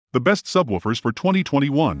The best subwoofers for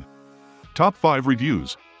 2021. Top 5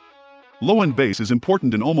 reviews. Low-end bass is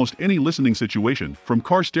important in almost any listening situation, from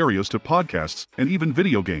car stereos to podcasts and even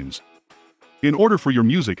video games. In order for your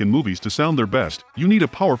music and movies to sound their best, you need a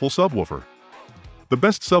powerful subwoofer. The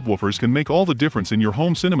best subwoofers can make all the difference in your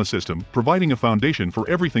home cinema system, providing a foundation for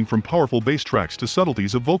everything from powerful bass tracks to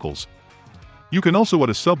subtleties of vocals. You can also add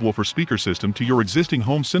a subwoofer speaker system to your existing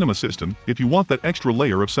home cinema system if you want that extra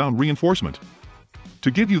layer of sound reinforcement. To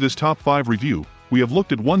give you this top 5 review, we have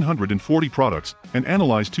looked at 140 products and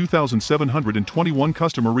analyzed 2,721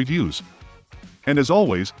 customer reviews. And as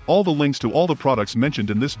always, all the links to all the products mentioned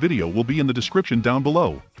in this video will be in the description down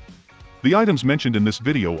below. The items mentioned in this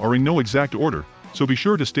video are in no exact order, so be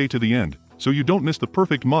sure to stay to the end, so you don't miss the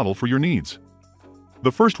perfect model for your needs.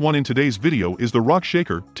 The first one in today's video is the Rock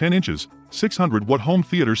Shaker 10 inches, 600-watt home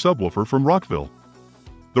theater subwoofer from Rockville.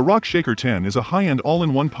 The Rock Shaker 10 is a high-end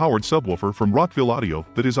all-in-one powered subwoofer from Rockville Audio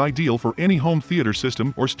that is ideal for any home theater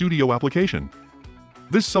system or studio application.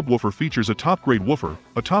 This subwoofer features a top-grade woofer,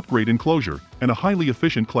 a top-grade enclosure, and a highly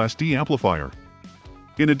efficient Class D amplifier.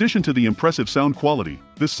 In addition to the impressive sound quality,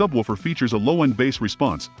 this subwoofer features a low-end bass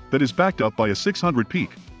response that is backed up by a 600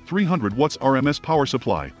 peak, 300 watts RMS power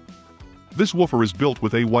supply. This woofer is built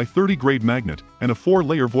with a Y30 grade magnet and a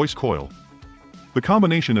 4-layer voice coil. The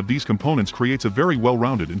combination of these components creates a very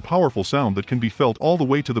well-rounded and powerful sound that can be felt all the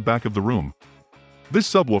way to the back of the room.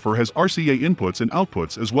 This subwoofer has RCA inputs and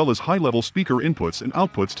outputs as well as high-level speaker inputs and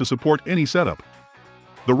outputs to support any setup.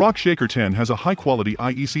 The Rock Shaker 10 has a high-quality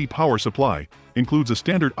IEC power supply, includes a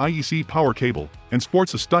standard IEC power cable, and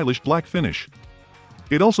sports a stylish black finish.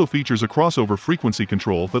 It also features a crossover frequency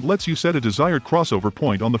control that lets you set a desired crossover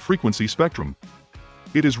point on the frequency spectrum.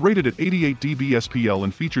 It is rated at 88 dB SPL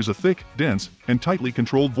and features a thick, dense, and tightly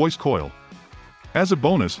controlled voice coil. As a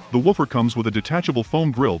bonus, the woofer comes with a detachable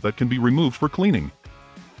foam grill that can be removed for cleaning.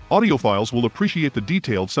 Audiophiles will appreciate the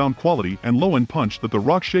detailed sound quality and low-end punch that the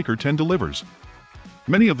Rock Shaker 10 delivers.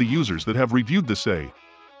 Many of the users that have reviewed this say,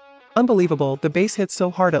 "Unbelievable, the bass hits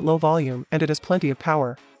so hard at low volume and it has plenty of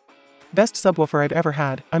power. Best subwoofer I've ever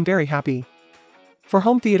had, I'm very happy." For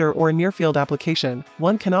home theater or a near-field application,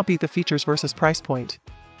 one cannot beat the features versus price point.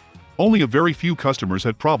 Only a very few customers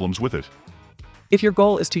had problems with it. If your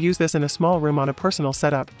goal is to use this in a small room on a personal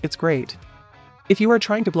setup, it's great. If you are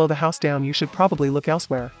trying to blow the house down, you should probably look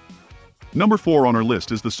elsewhere. Number 4 on our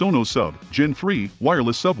list is the Sonos Sub Gen 3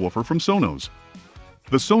 wireless subwoofer from Sonos.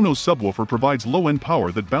 The Sonos Subwoofer provides low-end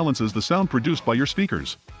power that balances the sound produced by your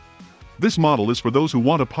speakers. This model is for those who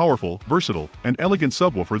want a powerful, versatile, and elegant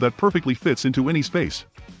subwoofer that perfectly fits into any space.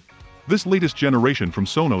 This latest generation from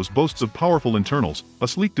Sonos boasts of powerful internals, a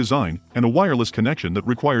sleek design, and a wireless connection that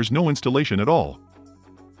requires no installation at all.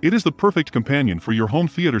 It is the perfect companion for your home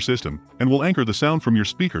theater system and will anchor the sound from your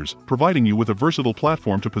speakers, providing you with a versatile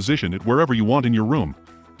platform to position it wherever you want in your room.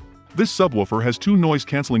 This subwoofer has 2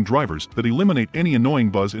 noise-canceling drivers that eliminate any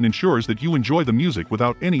annoying buzz and ensures that you enjoy the music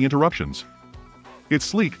without any interruptions. Its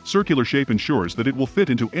sleek, circular shape ensures that it will fit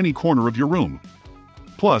into any corner of your room.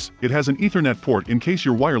 Plus, it has an Ethernet port in case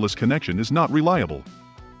your wireless connection is not reliable.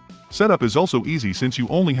 Setup is also easy since you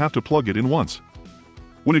only have to plug it in once.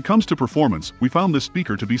 When it comes to performance, we found this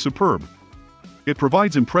speaker to be superb. It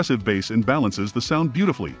provides impressive bass and balances the sound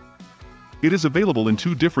beautifully. It is available in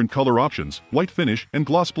 2 different color options, white finish and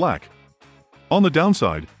gloss black. On the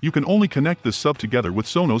downside, you can only connect this sub together with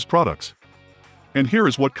Sonos products. And here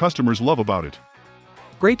is what customers love about it.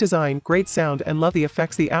 Great design, great sound, and love the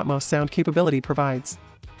effects the Atmos sound capability provides.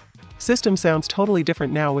 System sounds totally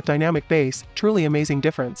different now with dynamic bass, truly amazing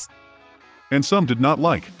difference. And some did not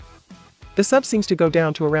like. The sub seems to go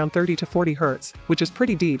down to around 30 to 40 Hz, which is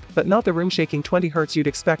pretty deep, but not the room-shaking 20 Hz you'd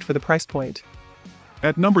expect for the price point.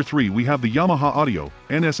 At number 3 we have the Yamaha Audio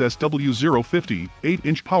NSSW050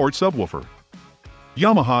 8-inch powered subwoofer.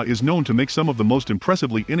 Yamaha is known to make some of the most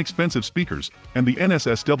impressively inexpensive speakers, and the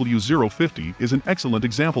NSSW050 is an excellent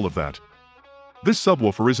example of that. This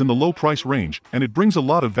subwoofer is in the low price range, and it brings a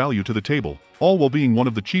lot of value to the table, all while being one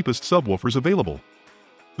of the cheapest subwoofers available.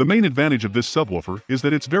 The main advantage of this subwoofer is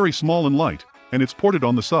that it's very small and light, and it's ported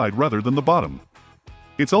on the side rather than the bottom.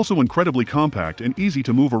 It's also incredibly compact and easy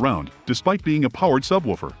to move around, despite being a powered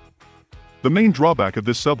subwoofer. The main drawback of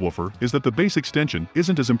this subwoofer is that the bass extension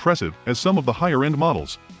isn't as impressive as some of the higher-end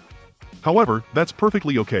models. However, that's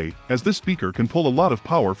perfectly okay, as this speaker can pull a lot of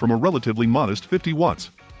power from a relatively modest 50 watts.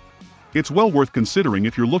 It's well worth considering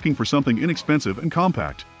if you're looking for something inexpensive and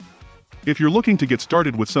compact. If you're looking to get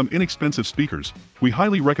started with some inexpensive speakers, we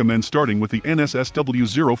highly recommend starting with the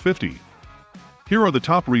NSSW050. Here are the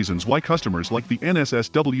top reasons why customers like the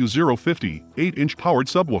NSSW050 8-inch powered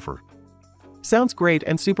subwoofer. Sounds great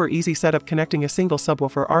and super easy setup connecting a single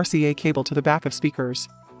subwoofer RCA cable to the back of speakers.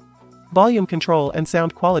 Volume control and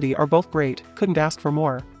sound quality are both great, couldn't ask for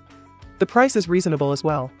more. The price is reasonable as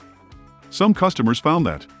well. Some customers found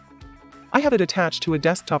that. I have it attached to a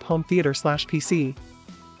desktop home theater/PC.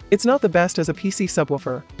 It's not the best as a PC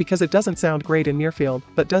subwoofer, because it doesn't sound great in near field,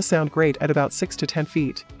 but does sound great at about 6 to 10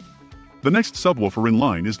 feet. The next subwoofer in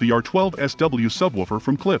line is the R12SW subwoofer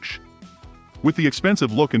from Klipsch. With the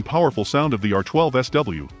expensive look and powerful sound of the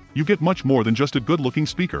R12SW, you get much more than just a good-looking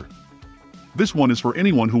speaker. This one is for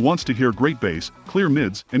anyone who wants to hear great bass, clear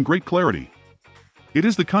mids, and great clarity. It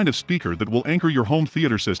is the kind of speaker that will anchor your home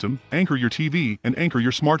theater system, anchor your TV, and anchor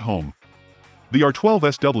your smart home. The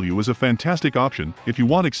R12SW is a fantastic option if you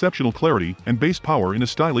want exceptional clarity and bass power in a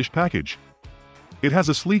stylish package. It has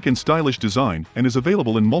a sleek and stylish design and is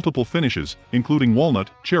available in multiple finishes, including walnut,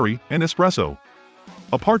 cherry, and espresso.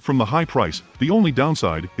 Apart from the high price, the only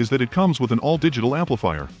downside is that it comes with an all-digital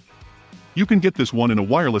amplifier. You can get this one in a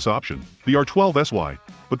wireless option, the R12SY,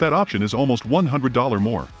 but that option is almost $100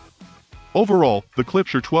 more. Overall, the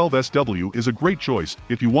Klipsch R12SW is a great choice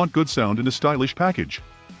if you want good sound in a stylish package.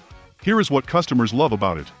 Here is what customers love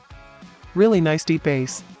about it. Really nice deep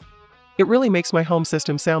bass. It really makes my home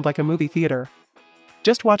system sound like a movie theater.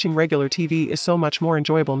 Just watching regular TV is so much more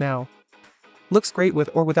enjoyable now. Looks great with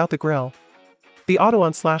or without the grill. The auto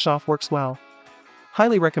on/off works well.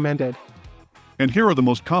 Highly recommended. And here are the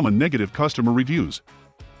most common negative customer reviews.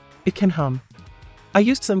 It can hum. I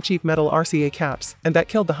used some cheap metal RCA caps, and that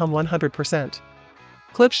killed the hum 100%.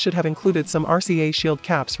 Klipsch should have included some RCA shield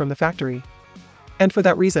caps from the factory. And for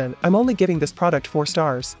that reason, I'm only giving this product 4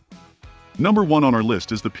 stars. Number 1 on our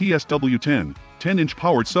list is the PSW10, 10-inch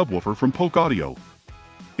powered subwoofer from Polk Audio.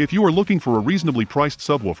 If you are looking for a reasonably priced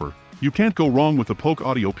subwoofer, you can't go wrong with the Polk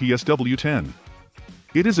Audio PSW10.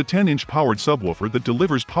 It is a 10-inch powered subwoofer that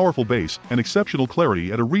delivers powerful bass and exceptional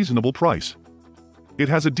clarity at a reasonable price. It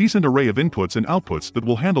has a decent array of inputs and outputs that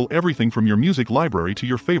will handle everything from your music library to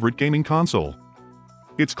your favorite gaming console.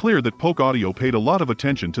 It's clear that Polk Audio paid a lot of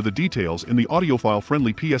attention to the details in the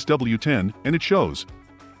audiophile-friendly PSW10, and it shows.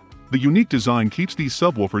 The unique design keeps these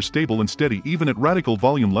subwoofers stable and steady even at radical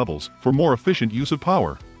volume levels for more efficient use of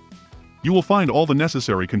power. You will find all the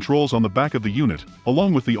necessary controls on the back of the unit,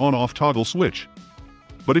 along with the on-off toggle switch.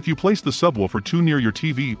 But if you place the subwoofer too near your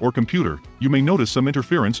TV or computer, you may notice some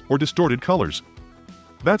interference or distorted colors.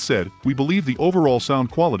 That said, we believe the overall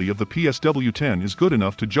sound quality of the PSW10 is good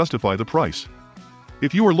enough to justify the price.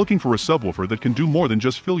 If you are looking for a subwoofer that can do more than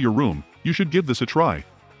just fill your room, you should give this a try.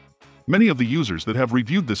 Many of the users that have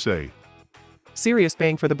reviewed this say, serious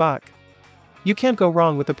bang for the buck. You can't go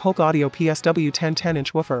wrong with the Polk Audio PSW10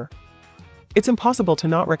 10-inch woofer. It's impossible to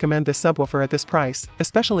not recommend this subwoofer at this price,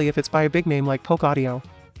 especially if it's by a big name like Polk Audio.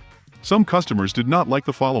 Some customers did not like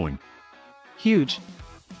the following. Huge.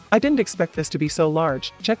 I didn't expect this to be so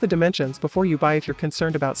large. Check the dimensions before you buy if you're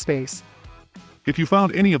concerned about space. If you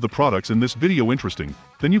found any of the products in this video interesting,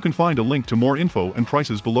 then you can find a link to more info and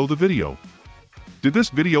prices below the video. Did this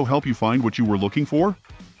video help you find what you were looking for?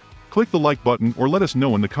 Click the like button or let us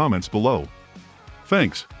know in the comments below.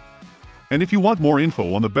 Thanks. And if you want more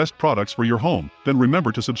info on the best products for your home, then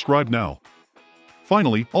remember to subscribe now.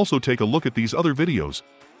 Finally, also take a look at these other videos.